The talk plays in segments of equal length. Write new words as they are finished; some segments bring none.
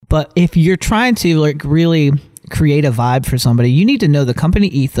But if you're trying to like really create a vibe for somebody, you need to know the company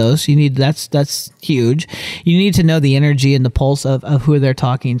ethos. That's huge. You need to know the energy and the pulse of who they're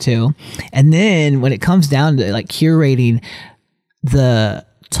talking to. And then when it comes down to like curating the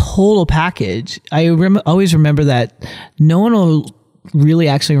total package, I always remember that no one will really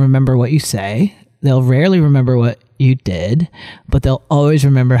actually remember what you say. They'll rarely remember what you did, but they'll always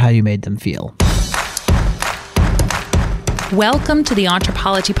remember how you made them feel. Welcome to the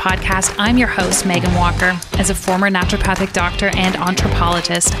Anthropology Podcast. I'm your host, Megan Walker. As a former naturopathic doctor and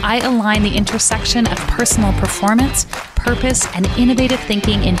anthropologist, I align the intersection of personal performance, purpose, and innovative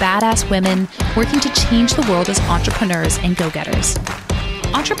thinking in badass women working to change the world as entrepreneurs and go-getters.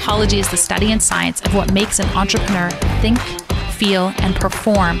 Anthropology is the study and science of what makes an entrepreneur think, feel, and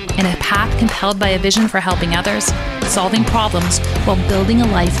perform in a path compelled by a vision for helping others, solving problems, while building a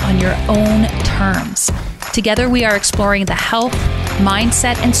life on your own terms. Together, we are exploring the health,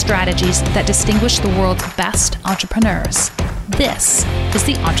 mindset, and strategies that distinguish the world's best entrepreneurs. This is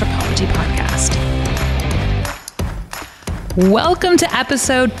the Anthropology Podcast. Welcome to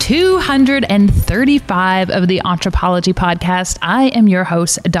episode 235 of the Anthropology Podcast. I am your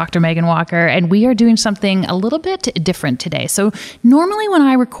host, Dr. Megan Walker, and we are doing something a little bit different today. So normally when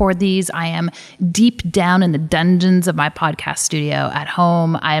I record these, I am deep down in the dungeons of my podcast studio at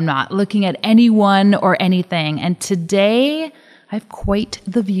home. I am not looking at anyone or anything. And today, I have quite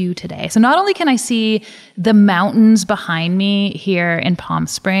the view today. So not only can I see the mountains behind me here in Palm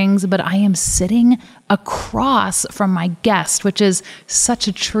Springs, but I am sitting across from my guest, which is such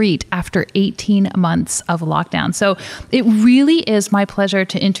a treat after 18 months of lockdown. So it really is my pleasure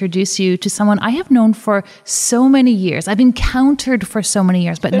to introduce you to someone I have known for so many years. I've encountered for so many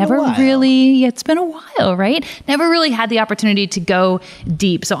years, but never really, it's been a while, right? Never really had the opportunity to go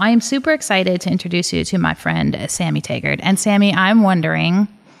deep. So I am super excited to introduce you to my friend, Sammy Taggett. And Sammy, I'm wondering,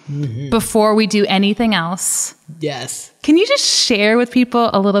 before we do anything else, yes, can you just share with people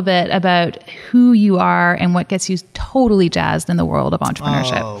a little bit about who you are and what gets you totally jazzed in the world of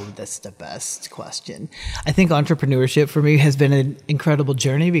entrepreneurship? Oh, that's the best question. I think entrepreneurship for me has been an incredible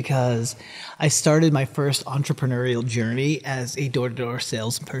journey because I started my first entrepreneurial journey as a door-to-door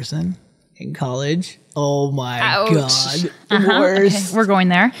salesperson in college. Oh my God. The worst. Okay. We're going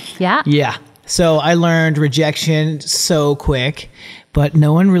there. Yeah. Yeah. So I learned rejection so quick, but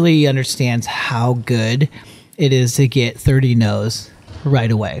no one really understands how good it is to get 30 no's right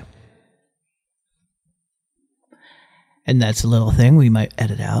away. And that's a little thing we might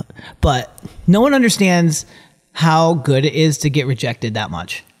edit out. But no one understands how good it is to get rejected that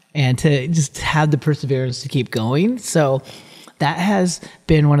much and to just have the perseverance to keep going. So that has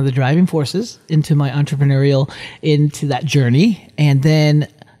been one of the driving forces into my into that journey. And then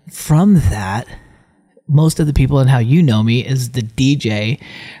from that, most of the people and how you know me is the DJ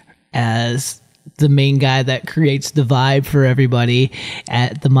as the main guy that creates the vibe for everybody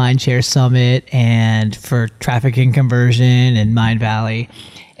at the Mindshare Summit and for traffic and conversion and Mind Valley.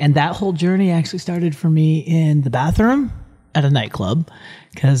 And that whole journey actually started for me in the bathroom at a nightclub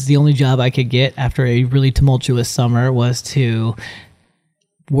because the only job I could get after a really tumultuous summer was to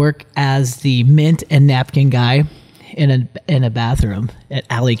work as the mint and napkin guy in a bathroom at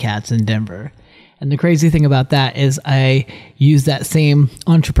Alley Cats in Denver. And the crazy thing about that is I use that same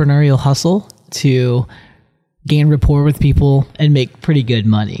entrepreneurial hustle to gain rapport with people and make pretty good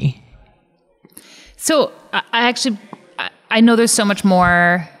money. So I know there's so much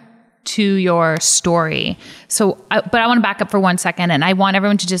more to your story. But I want to back up for 1 second, and I want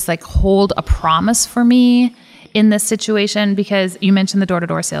everyone to just like hold a promise for me in this situation, because you mentioned the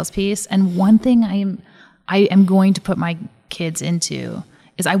door-to-door sales piece. And one thing I am going to put my kids into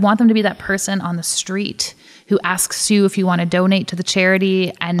is I want them to be that person on the street who asks you if you want to donate to the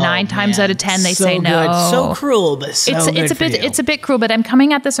charity, and 9 times out of 10 they say no. Good. So cruel, but it's a bit cruel. But I'm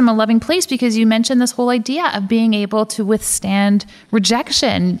coming at this from a loving place because you mentioned this whole idea of being able to withstand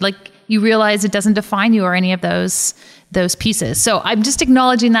rejection. Like you realize it doesn't define you or any of those pieces. So I'm just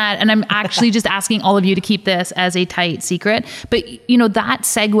acknowledging that. And I'm actually just asking all of you to keep this as a tight secret. But you know, that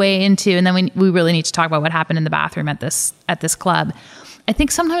segue into, and then we really need to talk about what happened in the bathroom at this club. I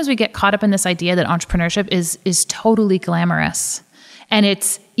think sometimes we get caught up in this idea that entrepreneurship is totally glamorous and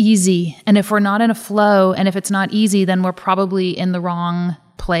it's easy. And if we're not in a flow and if it's not easy, then we're probably in the wrong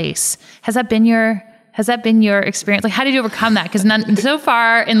place. Has that been your experience? Like, how did you overcome that? Because so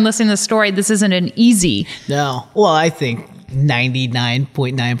far in listening to the story, this isn't an easy. No. Well, I think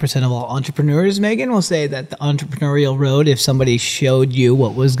 99.9% of all entrepreneurs, Megan, will say that the entrepreneurial road, if somebody showed you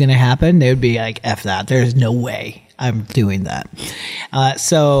what was going to happen, they would be like, F that. There's no way I'm doing that.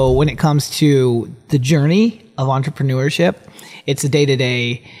 So when it comes to the journey of entrepreneurship, it's a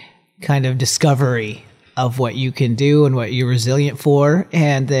day-to-day kind of discovery of what you can do and what you're resilient for.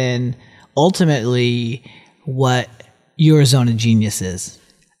 And then ultimately what your zone of genius is.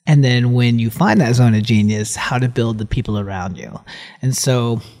 And then when you find that zone of genius, how to build the people around you. And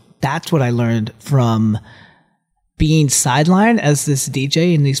so that's what I learned from being sidelined as this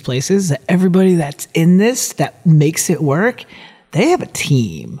DJ in these places, that everybody that's in this, that makes it work, they have a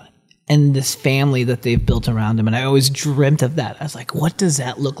team and this family that they've built around them. And I always dreamt of that. I was like, what does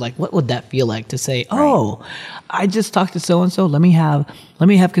that look like? What would that feel like to say, oh, I just talked to so-and-so. Let me have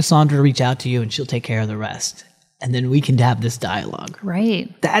Cassandra reach out to you and she'll take care of the rest. And then we can have this dialogue. Right.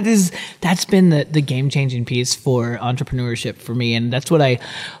 That's been the game-changing piece for entrepreneurship for me. And that's what I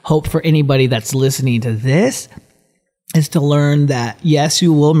hope for anybody that's listening to this, is to learn that, yes,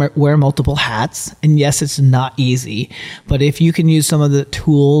 you will wear multiple hats. And yes, it's not easy. But if you can use some of the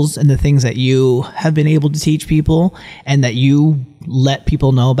tools and the things that you have been able to teach people and that you let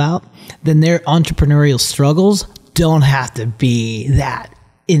people know about, then their entrepreneurial struggles don't have to be that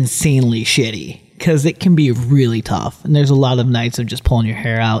insanely shitty. Because it can be really tough. And there's a lot of nights of just pulling your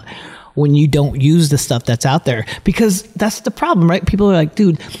hair out when you don't use the stuff that's out there. Because that's the problem, right? People are like,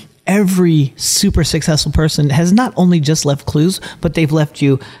 dude, every super successful person has not only just left clues, but they've left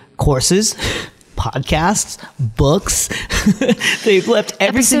you courses, podcasts, books. They've left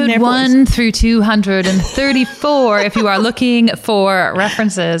everything there. Episode 1 through 234 if you are looking for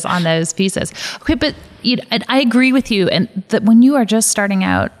references on those pieces. Okay, but I agree with you. And that when you are just starting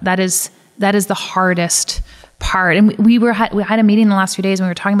out, that is the hardest part. And we had a meeting the last few days and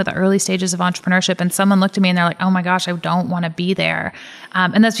we were talking about the early stages of entrepreneurship, and someone looked at me and they're like, oh my gosh, I don't want to be there.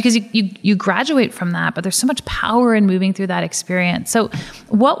 And that's because you graduate from that, but there's so much power in moving through that experience. So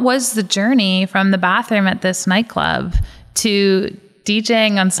what was the journey from the bathroom at this nightclub to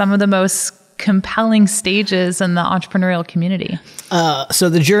DJing on some of the most compelling stages in the entrepreneurial community? So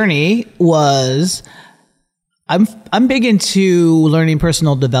the journey was, I'm big into learning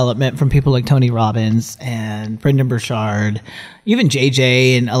personal development from people like Tony Robbins and Brendan Burchard, even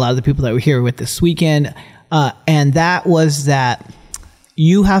JJ, and a lot of the people that were here with this weekend. And that was that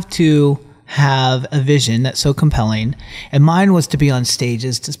you have to have a vision that's so compelling. And mine was to be on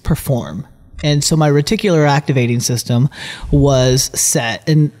stages to perform. And so my reticular activating system was set.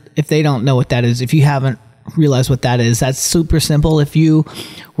 And if they don't know what that is, if you haven't realize what that is, that's super simple. If you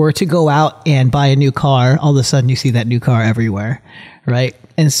were to go out and buy a new car, all of a sudden you see that new car everywhere, right?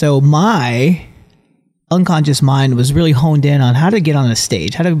 And so my unconscious mind was really honed in on how to get on a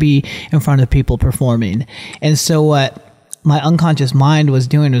stage, how to be in front of people performing. And so what my unconscious mind was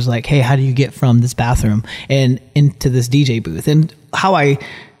doing was like, hey, how do you get from this bathroom and into this DJ booth? And how I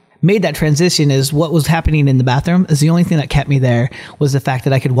made that transition is what was happening in the bathroom is the only thing that kept me there was the fact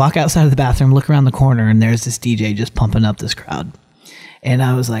that I could walk outside of the bathroom, look around the corner, and there's this DJ just pumping up this crowd. And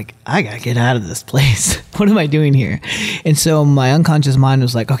I was like, I gotta get out of this place. What am I doing here? And so my unconscious mind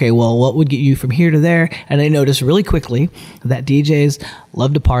was like, okay, well, what would get you from here to there? And I noticed really quickly that DJs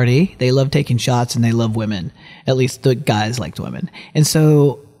love to party, they love taking shots, and they love women. At least the guys liked women. And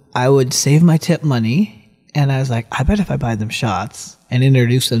so I would save my tip money, and I was like, I bet if I buy them shots and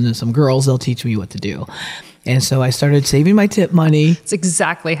introduce them to some girls, they'll teach me what to do. And so I started saving my tip money. It's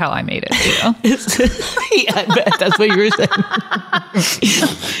exactly how I made it, too. Yeah, I bet that's what you were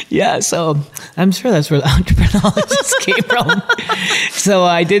saying. Yeah, so I'm sure that's where the entrepreneurship came from. So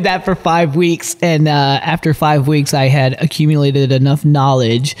I did that for 5 weeks. And after 5 weeks, I had accumulated enough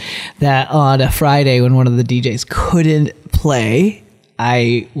knowledge that on a Friday when one of the DJs couldn't play,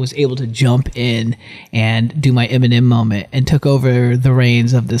 I was able to jump in and do my Eminem moment and took over the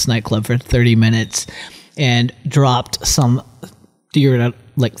reins of this nightclub for 30 minutes and dropped some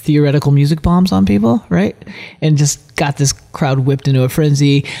theoretical music bombs on people, right? And just got this crowd whipped into a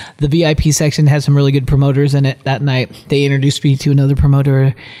frenzy. The VIP section had some really good promoters in it that night. They introduced me to another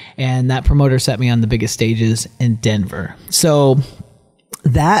promoter, and that promoter set me on the biggest stages in Denver. So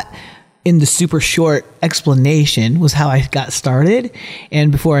that, in the super short explanation, was how I got started.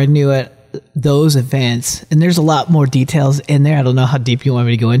 And before I knew it, those events, and there's a lot more details in there. I don't know how deep you want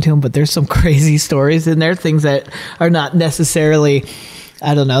me to go into them, but there's some crazy stories in there, things that are not necessarily,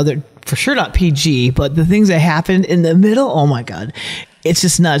 I don't know, they're for sure not PG, but the things that happened in the middle, oh my God, it's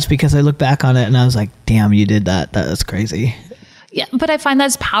just nuts because I look back on it and I was like, damn, you did that. That's crazy. Yeah, but I find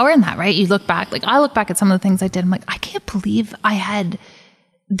there's power in that, right? You look back, like I look back at some of the things I did. I'm like, I can't believe I had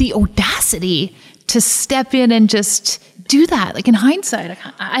the audacity to step in and just do that. Like in hindsight,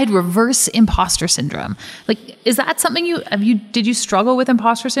 I had reverse imposter syndrome. Like, is that something did you struggle with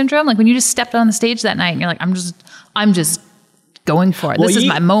imposter syndrome? Like when you just stepped on the stage that night and you're like, I'm just going for it. This is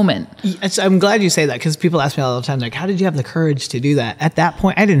my moment. I'm glad you say that, because people ask me all the time, like, how did you have the courage to do that? At that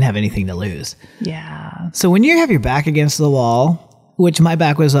point, I didn't have anything to lose. Yeah. So when you have your back against the wall, which my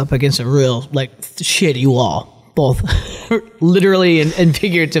back was up against a real, like, shitty wall, both literally and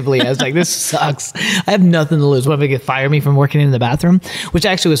figuratively. I was like, this sucks. I have nothing to lose. What, if they could fire me from working in the bathroom? Which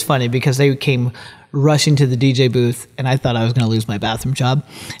actually was funny, because they came rushing to the DJ booth, and I thought I was going to lose my bathroom job.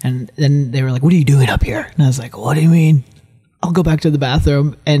 And then they were like, what are you doing up here? And I was like, what do you mean? I'll go back to the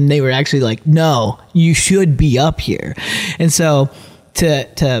bathroom. And they were actually like, no, you should be up here. And so to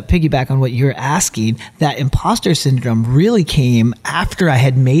piggyback on what you're asking, that imposter syndrome really came after I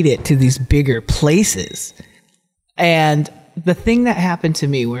had made it to these bigger places. And the thing that happened to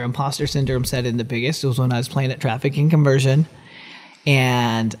me where imposter syndrome set in the biggest was when I was playing at Traffic and Conversion.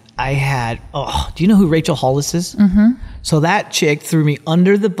 And I had, do you know who Rachel Hollis is? Mm-hmm. So that chick threw me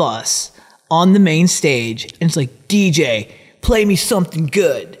under the bus on the main stage. And it's like, DJ, play me something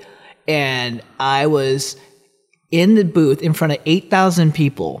good. And I was in the booth in front of 8,000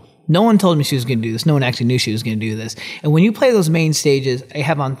 people. No one told me she was going to do this. No one actually knew she was going to do this. And when you play those main stages, I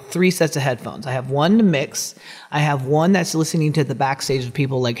have on 3 sets of headphones. I have one to mix. I have one that's listening to the backstage of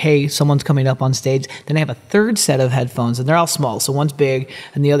people like, hey, someone's coming up on stage. Then I have a third set of headphones, and they're all small. So one's big,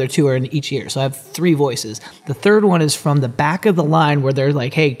 and the other 2 are in each ear. So I have 3 voices. The third one is from the back of the line where they're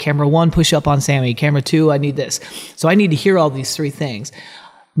like, hey, camera 1, push up on Sammy. Camera 2, I need this. So I need to hear all these 3 things.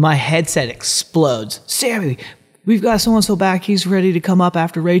 My headset explodes. Sammy, we've got so-and-so back. He's ready to come up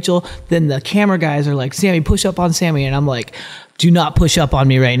after Rachel. Then the camera guys are like, Sammy, push up on Sammy. And I'm like, do not push up on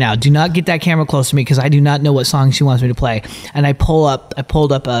me right now. Do not get that camera close to me, because I do not know what song she wants me to play. And I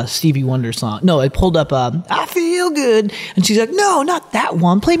pulled up a Stevie Wonder song. No, I pulled up I Feel Good. And she's like, no, not that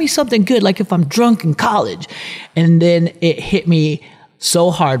one. Play me something good, like if I'm drunk in college. And then it hit me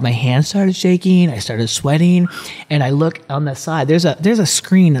so hard, my hands started shaking, I started sweating, and I look on the side. There's a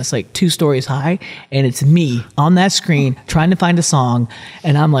screen that's like 2 stories high, and it's me on that screen trying to find a song,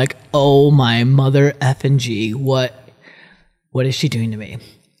 and I'm like, oh my mother effing G, what is she doing to me?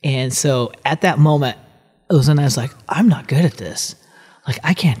 And so at that moment, it was when I was like, I'm not good at this. Like,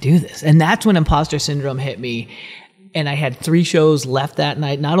 I can't do this. And that's when imposter syndrome hit me. And I had 3 shows left that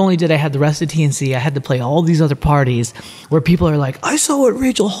night. Not only did I have the rest of TNC, I had to play all these other parties where people are like, I saw what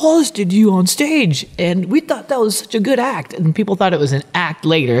Rachel Hollis did to you on stage, and we thought that was such a good act. And people thought it was an act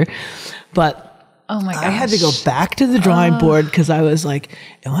later. But oh my gosh, I had to go back to the drawing board, because I was like,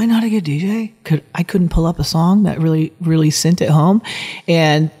 am I not a good DJ? I couldn't pull up a song that really sent it home.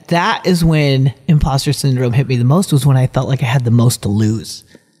 And that is when imposter syndrome hit me the most, was when I felt like I had the most to lose.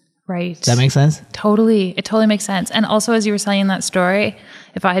 Right. Does that make sense? Totally. It totally makes sense. And also, as you were telling that story,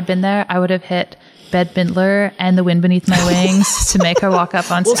 if I had been there, I would have hit Bette Midler and The Wind Beneath My Wings to make her walk up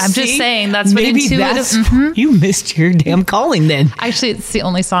on stage. I'm just saying, that's what intuitive. You missed your damn calling then. Actually, it's the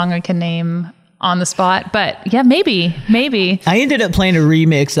only song I can name on the spot. But yeah, maybe. I ended up playing a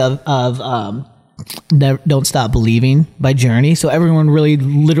remix of Don't Stop Believing by Journey. So everyone really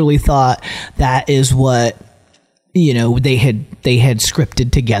literally thought that is what, you know, they had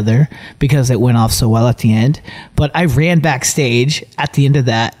scripted together, because it went off so well at the end. But I ran backstage at the end of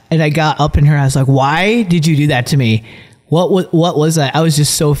that, and I got up in her. I was like, why did you do that to me? What was that? I was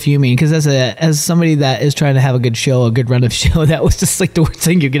just so fuming, because as somebody that is trying to have a good show, a good run of show, that was just like the worst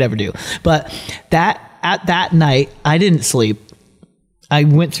thing you could ever do. But at that night, I didn't sleep. I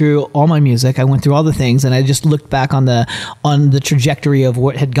went through all my music. I went through all the things, and I just looked back on the trajectory of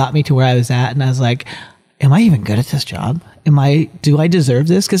what had got me to where I was at, and I was like, am I even good at this job? Do I deserve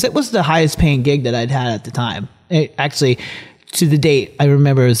this? Because it was the highest paying gig that I'd had at the time. It actually, to the date, I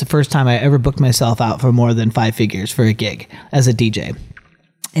remember it was the first time I ever booked myself out for more than 5 figures for a gig as a DJ.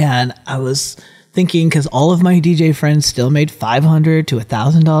 And I was thinking, because all of my DJ friends still made $500 to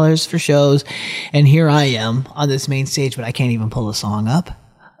 $1,000 for shows, and here I am on this main stage, but I can't even pull a song up.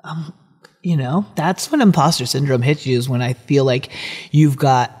 You know, that's when imposter syndrome hits you, is when I feel like you've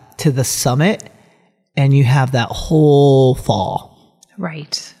got to the summit and you have that whole fall.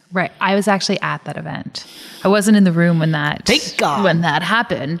 Right. I was actually at that event. I wasn't in the room when that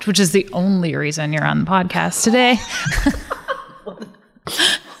happened, which is the only reason you're on the podcast today.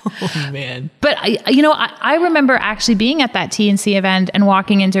 Oh man. But I remember actually being at that TNC event and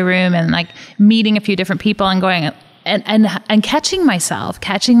walking into a room and like meeting a few different people and going and catching myself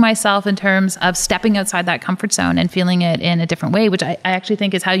in terms of stepping outside that comfort zone and feeling it in a different way, which I actually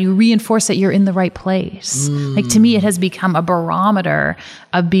think is how you reinforce that you're in the right place. Like, to me, it has become a barometer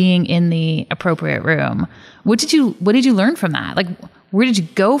of being in the appropriate room. What did you learn from that? Like, where did you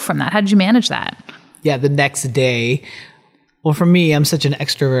go from that? How did you manage that? Yeah, the next day. Well, for me, I'm such an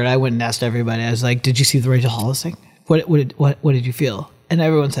extrovert. I went and asked everybody. I was like, did you see the Rachel Hollis thing? what did you feel? And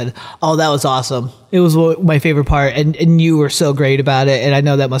everyone said, oh, that was awesome. It was my favorite part. And you were so great about it. And I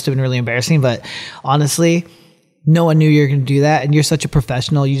know that must have been really embarrassing, but honestly, no one knew you were going to do that. And you're such a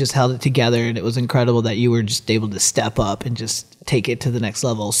professional. You just held it together. And it was incredible that you were just able to step up and just take it to the next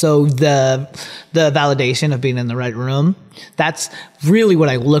level. So the validation of being in the right room, that's really what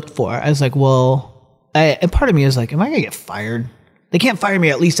I looked for. I was like, and part of me was like, am I going to get fired? They can't fire me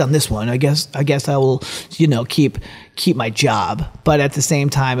at least on this one. I guess I will, keep my job. But at the same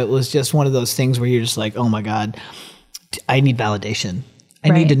time, it was just one of those things where you're just like, oh my God, I need validation. I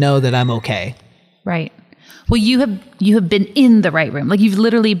need to know that I'm okay. Right. Well, you have been in the right room. Like you've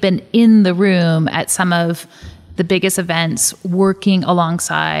literally been in the room at some of the biggest events, working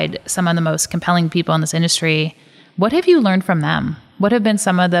alongside some of the most compelling people in this industry. What have you learned from them? What have been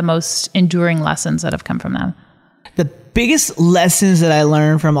some of the most enduring lessons that have come from them? The biggest lessons that I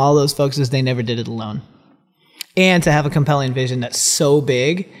learned from all those folks is they never did it alone. And to have a compelling vision that's so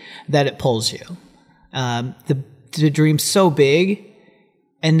big that it pulls you. The dream's so big,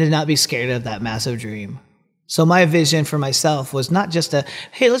 and to not be scared of that massive dream. So my vision for myself was not just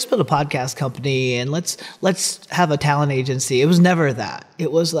hey, let's build a podcast company and let's have a talent agency. It was never that.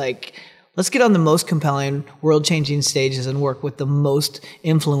 It was like, let's get on the most compelling, world-changing stages and work with the most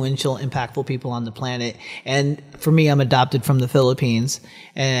influential, impactful people on the planet. And for me, I'm adopted from the Philippines.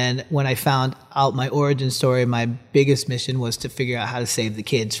 And when I found out my origin story, my biggest mission was to figure out how to save the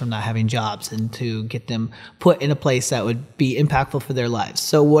kids from not having jobs and to get them put in a place that would be impactful for their lives.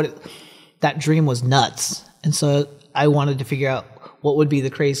 So that dream was nuts. And so I wanted to figure out what would be the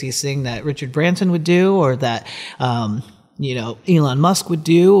craziest thing that Richard Branson would do, or that Elon Musk would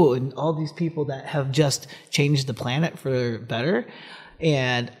do, and all these people that have just changed the planet for better.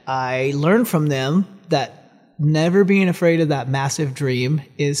 And I learned from them that never being afraid of that massive dream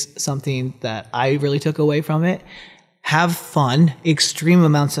is something that I really took away from it. Have fun, extreme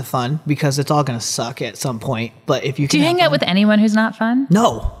amounts of fun, because it's all going to suck at some point. But if you can, do you hang out with anyone who's not fun?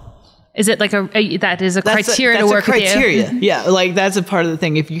 No. Is it like that is a criteria to work with you? That's a criteria. Yeah, like that's a part of the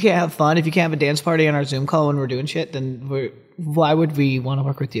thing. If you can't have fun, if you can't have a dance party on our Zoom call when we're doing shit, then why would we want to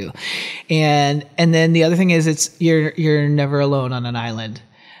work with you? And then the other thing is, you're never alone on an island.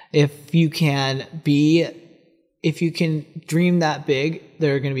 If you can dream that big,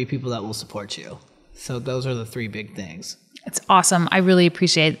 there are going to be people that will support you. So those are the three big things. It's awesome. I really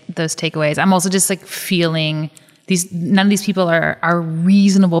appreciate those takeaways. I'm also just like feeling none of these people are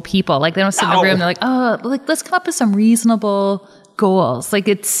reasonable people. Like they don't sit in the room. They're like, oh, like let's come up with some reasonable goals. Like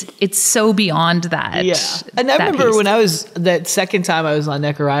it's so beyond that. Yeah. And I remember when that second time I was on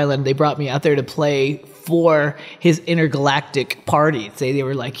Necker Island, they brought me out there to play for his intergalactic party. They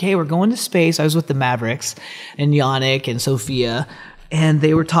were like, hey, we're going to space. I was with the Mavericks and Yannick and Sophia, and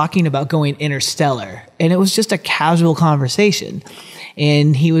they were talking about going interstellar. And it was just a casual conversation.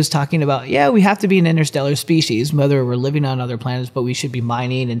 And he was talking about, we have to be an interstellar species, whether we're living on other planets, but we should be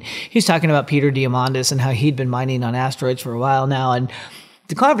mining. And he was talking about Peter Diamandis and how he'd been mining on asteroids for a while now. And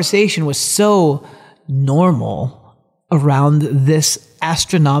the conversation was so normal around this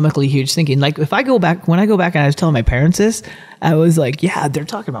astronomically huge thinking. Like when I go back and I was telling my parents this, I was like, yeah, they're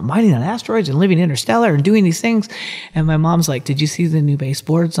talking about mining on asteroids and living interstellar and doing these things. And my mom's like, did you see the new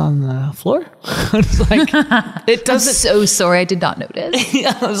baseboards on the floor? I was like, it doesn't. I'm so sorry, I did not notice.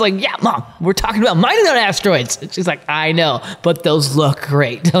 I was like, yeah, Mom, we're talking about mining on asteroids. And she's like, I know, but those look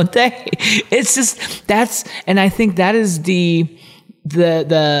great, don't they? It's just, and I think that is the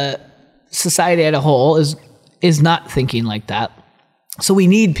society as a whole is not thinking like that. So we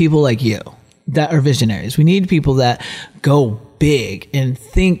need people like you that are visionaries. We need people that go big and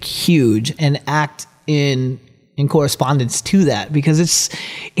think huge and act in correspondence to that, because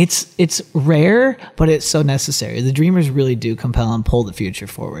it's rare, but it's so necessary. The dreamers really do compel and pull the future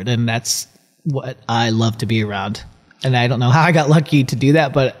forward, and that's what I love to be around. And I don't know how I got lucky to do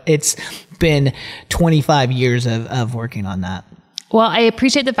that, but it's been 25 years of working on that. Well, I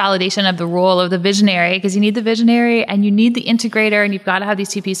appreciate the validation of the role of the visionary, because you need the visionary and you need the integrator, and you've got to have these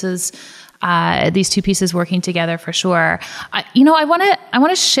two pieces working together for sure. I want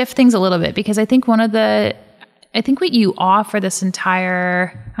to shift things a little bit, because I think what you offer this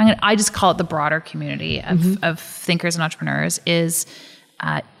entire, I just call it the broader community of thinkers and entrepreneurs, is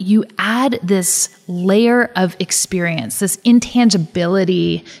you add this layer of experience, this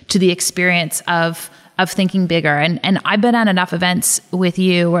intangibility to the experience of thinking bigger. And I've been at enough events with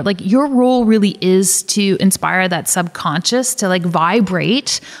you where like your role really is to inspire that subconscious to like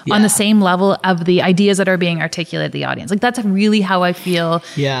vibrate on the same level of the ideas that are being articulated to the audience. Like that's really how I feel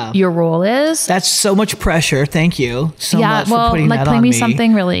your role is. That's so much pressure. Thank you so much for putting that on me. Play me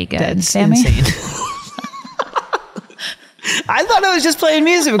something really good, That's Sammy. insane. I thought I was just playing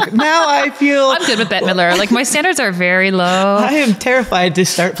music. Now I feel I'm good with Bette Midler. Like my standards are very low. I am terrified to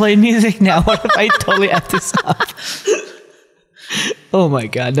start playing music now. What if I totally have to stop? Oh my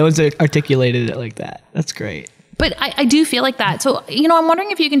God. No one's articulated it like that. That's great. But I do feel like that. So, I'm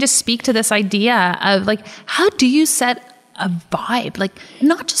wondering if you can just speak to this idea of like, how do you set a vibe? Like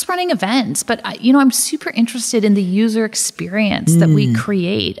not just running events, but I'm super interested in the user experience that we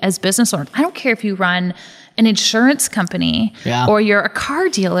create as business owners. I don't care if you run an insurance company or you're a car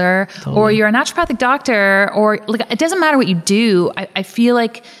dealer or you're a naturopathic doctor or like, it doesn't matter what you do. I feel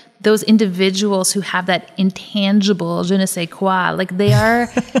like those individuals who have that intangible je ne sais quoi, like they are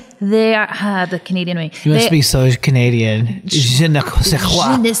the Canadian way. You must be so Canadian. Je ne sais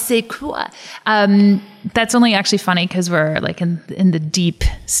quoi. Je ne sais quoi. That's only actually funny because we're like in the deep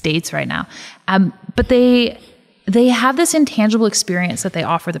states right now. But they have this intangible experience that they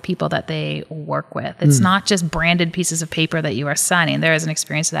offer the people that they work with. It's not just branded pieces of paper that you are signing. There is an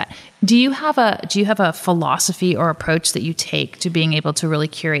experience of that. Do you have a philosophy or approach that you take to being able to really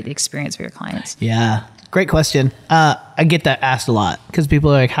curate the experience for your clients? Yeah. Great question. I get that asked a lot because people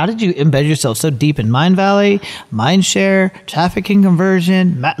are like, how did you embed yourself so deep in Mind Valley, Mindshare, trafficking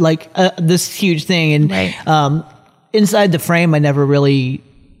conversion, this huge thing. And inside the frame, I never really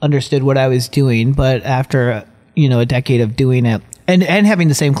understood what I was doing. But after a decade of doing it and having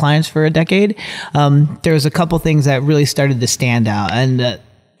the same clients for a decade, there was a couple things that really started to stand out. And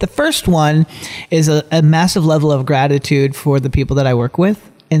the first one is a massive level of gratitude for the people that I work with.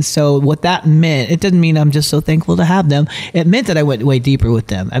 And so what that meant, it didn't mean I'm just so thankful to have them. It meant that I went way deeper with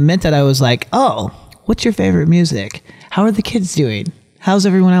them. It meant that I was like, oh, what's your favorite music? How are the kids doing? How's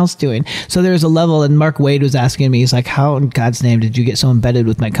everyone else doing? So there's a level, and Mark Wade was asking me, he's like, how in God's name did you get so embedded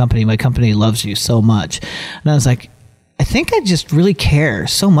with my company? My company loves you so much. And I was like, I think I just really care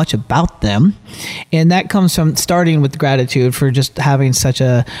so much about them. And that comes from starting with gratitude for just having such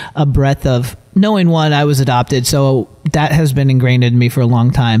a breadth of knowing, one, I was adopted. So that has been ingrained in me for a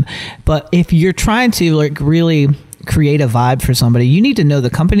long time. But if you're trying to like really create a vibe for somebody, you need to know the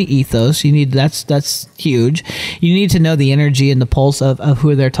company ethos. That's huge. You need to know the energy and the pulse of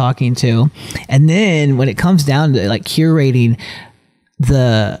who they're talking to. And then when it comes down to like curating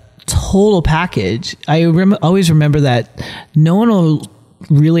the total package, I always remember that no one will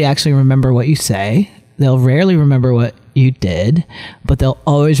really actually remember what you say. They'll rarely remember what you did, but they'll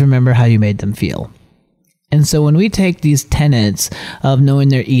always remember how you made them feel. And so when we take these tenets of knowing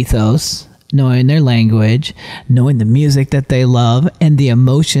their ethos, knowing their language, knowing the music that they love, and the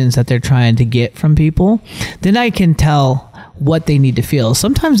emotions that they're trying to get from people, then I can tell what they need to feel.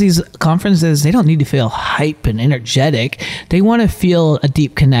 Sometimes these conferences, they don't need to feel hype and energetic. They want to feel a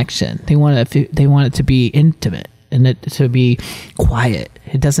deep connection. They want it to be intimate and it to be quiet.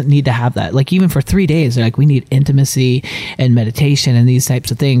 It doesn't need to have that. Like even for 3 days, they're like, we need intimacy and meditation and these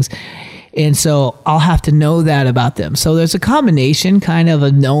types of things. And so I'll have to know that about them. So there's a combination kind of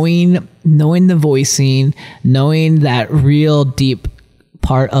a knowing the voicing, knowing that real deep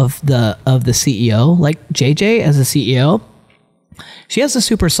part of the CEO, like JJ as a CEO, she has a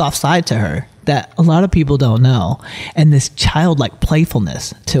super soft side to her that a lot of people don't know, and this childlike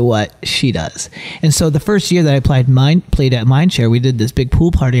playfulness to what she does. And so the first year that I played at Mindshare, we did this big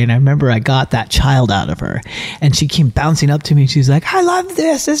pool party, and I remember I got that child out of her, and she came bouncing up to me. She's like, "I love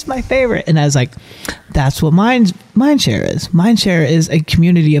this. This is my favorite." And I was like, "That's what Mindshare is. Mindshare is a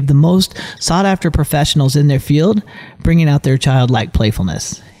community of the most sought after professionals in their field, bringing out their childlike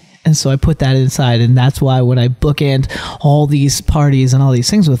playfulness." And so I put that inside, and that's why when I bookend all these parties and all these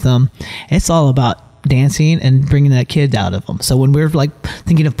things with them, it's all about dancing and bringing that kid out of them. So when we're like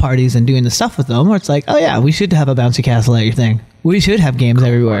thinking of parties and doing the stuff with them, where it's like, oh yeah, we should have a bouncy castle at your thing. We should have games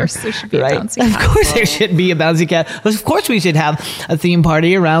everywhere. Of course there should be a bouncy castle. Of course there should be a bouncy castle. Of course we should have a theme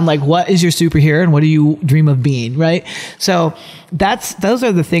party around like, what is your superhero and what do you dream of being, right? So those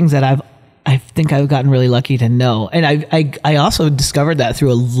are the things that I think I've gotten really lucky to know. And I also discovered that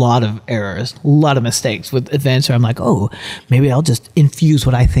through a lot of errors, a lot of mistakes with events where I'm like, oh, maybe I'll just infuse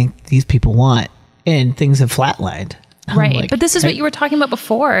what I think these people want, and things have flatlined. Right. Like, but this is what you were talking about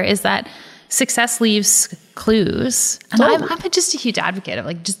before, is that success leaves clues. And I'm just a huge advocate of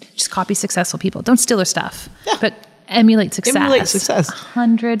like, just copy successful people. Don't steal their stuff. Yeah. But emulate success.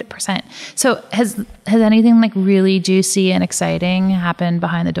 100%. So has anything like really juicy and exciting happened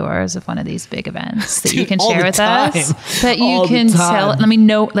behind the doors of one of these big events that you can share with us? That you can tell? Let me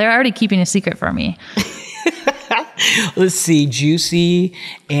know. They're already keeping a secret from me. Let's see. Juicy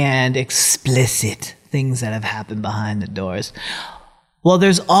and explicit things that have happened behind the doors. Well,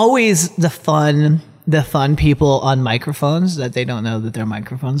 there's always the fun people on microphones that they don't know that their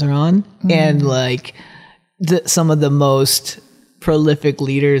microphones are on. And like, some of the most prolific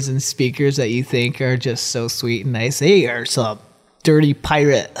leaders and speakers that you think are just so sweet and nice, they are some dirty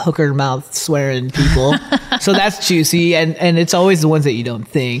pirate hooker mouth swearing people. So that's juicy, and it's always the ones that you don't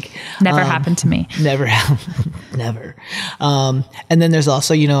think. Never happened to me. Never. And then there's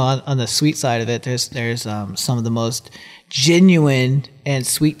also, on the sweet side of it, there's some of the most genuine and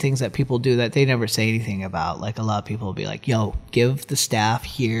sweet things that people do that they never say anything about. Like a lot of people will be like, yo, give the staff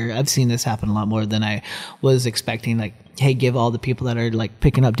here. I've seen this happen a lot more than I was expecting. Like, hey, give all the people that are like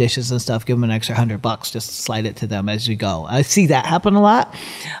picking up dishes and stuff, give them an extra $100, just slide it to them as you go. I see that happen a lot.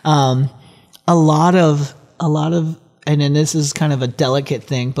 A lot of, and then this is kind of a delicate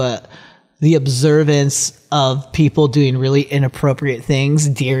thing, but the observance of people doing really inappropriate things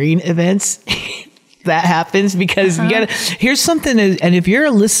during events. That happens because you gotta, here's something, and if you're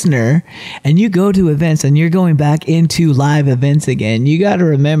a listener and you go to events and you're going back into live events again, you got to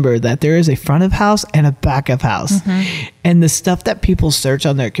remember that there is a front of house and a back of house. And the stuff that people search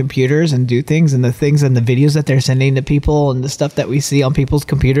on their computers and do things, and the things and the videos that they're sending to people, and the stuff that we see on people's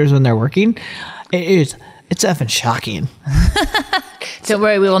computers when they're working, it's effing shocking. Don't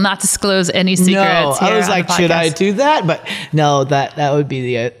worry, we will not disclose any secrets. No, I was like, should I do that? But no, that would be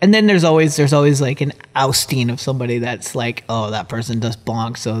the. And then there's always like an ousting of somebody that's like, oh, that person does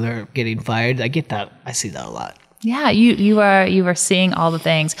bonk, so they're getting fired. I get that. I see that a lot. Yeah, you are seeing all the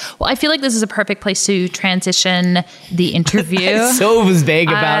things. Well, I feel like this is a perfect place to transition the interview. I so was vague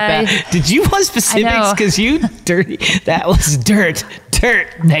about that. Did you want specifics? Because you dirty. That was dirt,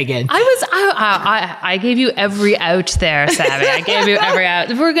 Megan. I gave you every out there, Sammy. I gave you every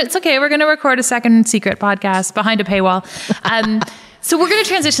out. It's okay. We're going to record a second secret podcast behind a paywall. So we're going to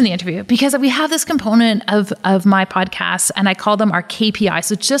transition the interview because we have this component of my podcast, and I call them our KPI.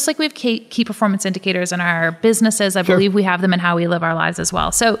 So just like we have key performance indicators in our businesses, I believe we have them in how we live our lives as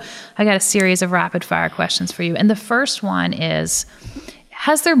well. So I got a series of rapid fire questions for you. And the first one is,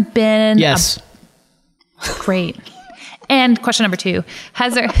 has there been... Yes. Great. And question number 2,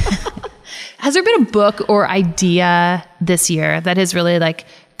 has there been a book or idea this year that has really like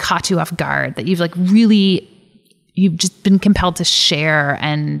caught you off guard, that you've just been compelled to share,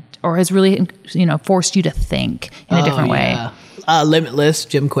 or has really, forced you to think in a different way? Limitless,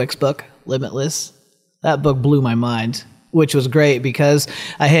 Jim Quick's book, Limitless. That book blew my mind, which was great because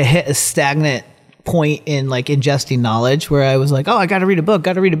I had hit a stagnant point in like ingesting knowledge where I was like, oh, I got to read a book.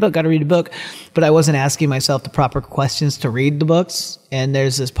 But I wasn't asking myself the proper questions to read the books. And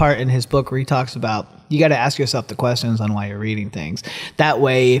there's this part in his book where he talks about, you got to ask yourself the questions on why you're reading things. That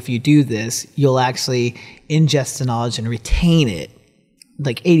way, if you do this, you'll actually ingest the knowledge and retain it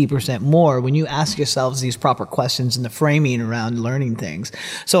like 80% more when you ask yourselves these proper questions and the framing around learning things.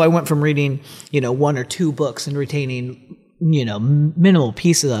 So I went from reading, 1 or 2 books and retaining minimal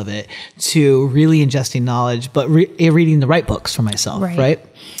pieces of it to really ingesting knowledge, but reading the right books for myself. Right.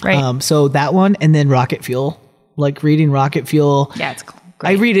 So that one, and then Rocket Fuel, like reading Rocket Fuel. Yeah, it's great.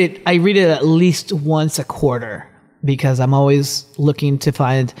 I read it at least once a quarter because I'm always looking to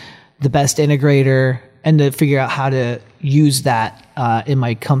find the best integrator and to figure out how to use that in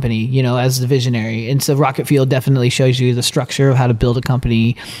my company, as the visionary. And so Rocket Fuel definitely shows you the structure of how to build a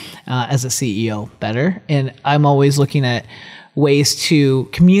company as a CEO better. And I'm always looking at ways to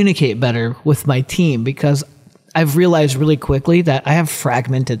communicate better with my team because I've realized really quickly that I have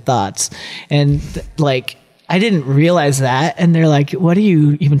fragmented thoughts. And I didn't realize that. And they're like, what are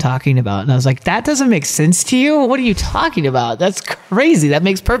you even talking about? And I was like, that doesn't make sense to you? What are you talking about? That's crazy. That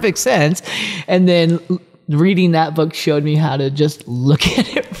makes perfect sense. And then reading that book showed me how to just look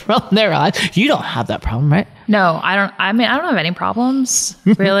at it from there on. You don't have that problem, right? No, I don't. I mean, I don't have any problems,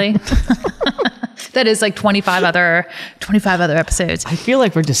 really. That is like 25 other episodes. I feel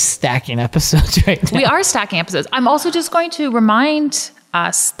like we're just stacking episodes right now. We are stacking episodes. I'm also just going to remind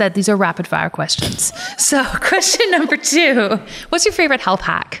us that these are rapid fire questions. So question number 2, what's your favorite health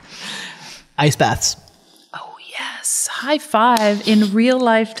hack? Ice baths. Oh yes. High five in real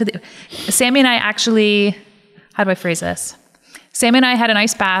life Sammy and I actually, how do I phrase this? Sammy and I had an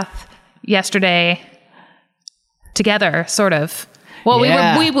ice bath yesterday together, sort of. Well,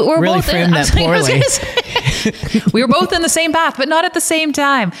 yeah, we were really both framed that poorly. We were both in the same bath, but not at the same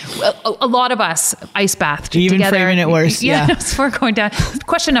time. A lot of us ice bathed even together. Framing it worse. Yeah. So we're going down.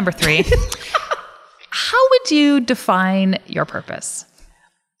 Question number 3. How would you define your purpose?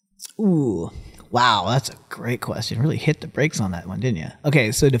 Ooh, wow. That's a great question. Really hit the brakes on that one, didn't you?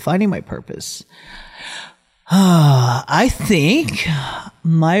 Okay. So defining my purpose. I think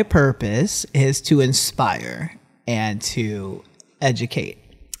my purpose is to inspire and to educate.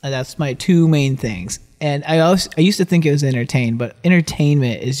 And that's my 2 main things. And I used to think it was entertain, but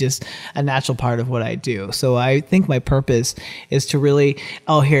entertainment is just a natural part of what I do. So I think my purpose is to really,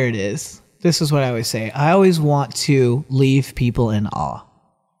 here it is. This is what I always say. I always want to leave people in awe.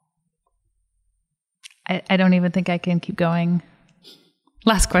 I don't even think I can keep going.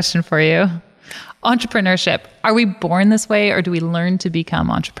 Last question for you. Entrepreneurship. Are we born this way or do we learn to become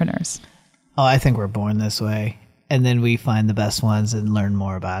entrepreneurs? Oh, I think we're born this way. And then we find the best ones and learn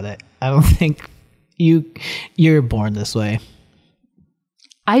more about it. I don't think you're born this way.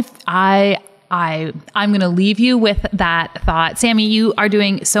 I'm going to leave you with that thought. Sammy, you are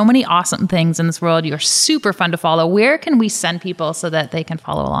doing so many awesome things in this world. You're super fun to follow. Where can we send people so that they can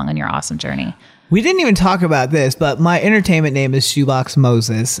follow along on your awesome journey? We didn't even talk about this, but my entertainment name is Shoebox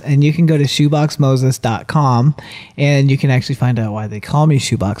Moses, and you can go to shoeboxmoses.com and you can actually find out why they call me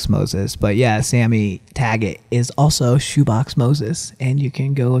Shoebox Moses. But yeah, Sammy Taggett is also Shoebox Moses, and you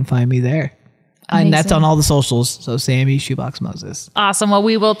can go and find me there. Amazing. And that's on all the socials. So Sammy Shoebox Moses. Awesome. Well,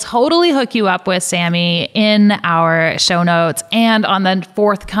 we will totally hook you up with Sammy in our show notes and on the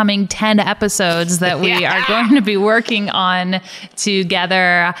forthcoming 10 episodes that we are going to be working on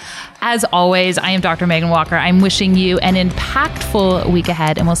together. As always, I am Dr. Megan Walker. I'm wishing you an impactful week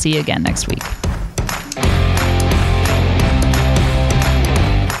ahead, and we'll see you again next week.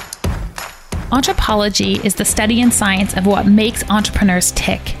 Entrepology is the study and science of what makes entrepreneurs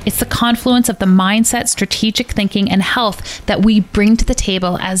tick. It's the confluence of the mindset, strategic thinking, and health that we bring to the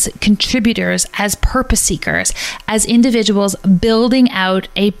table as contributors, as purpose seekers, as individuals building out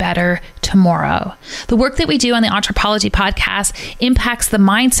a better tomorrow. The work that we do on the Entrepology podcast impacts the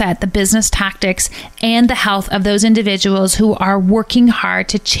mindset, the business tactics, and the health of those individuals who are working hard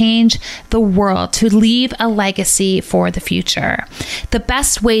to change the world, to leave a legacy for the future. The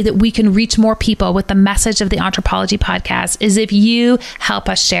best way that we can reach more people with the message of the Entrepology podcast is if you help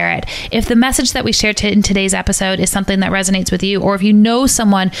us share it. If the message that we shared in today's episode is something that resonates with you, or if you know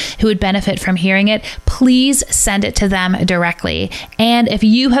someone who would benefit from hearing it, please send it to them directly. And if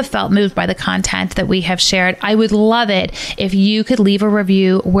you have felt moved by the content that we have shared, I would love it if you could leave a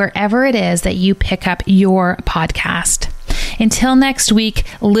review wherever it is that you pick up your podcast. Until next week,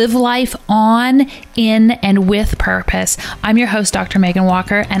 live life on, in, and with purpose. I'm your host, Dr. Megan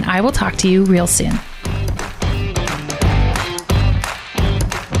Walker, and I will talk to you real soon.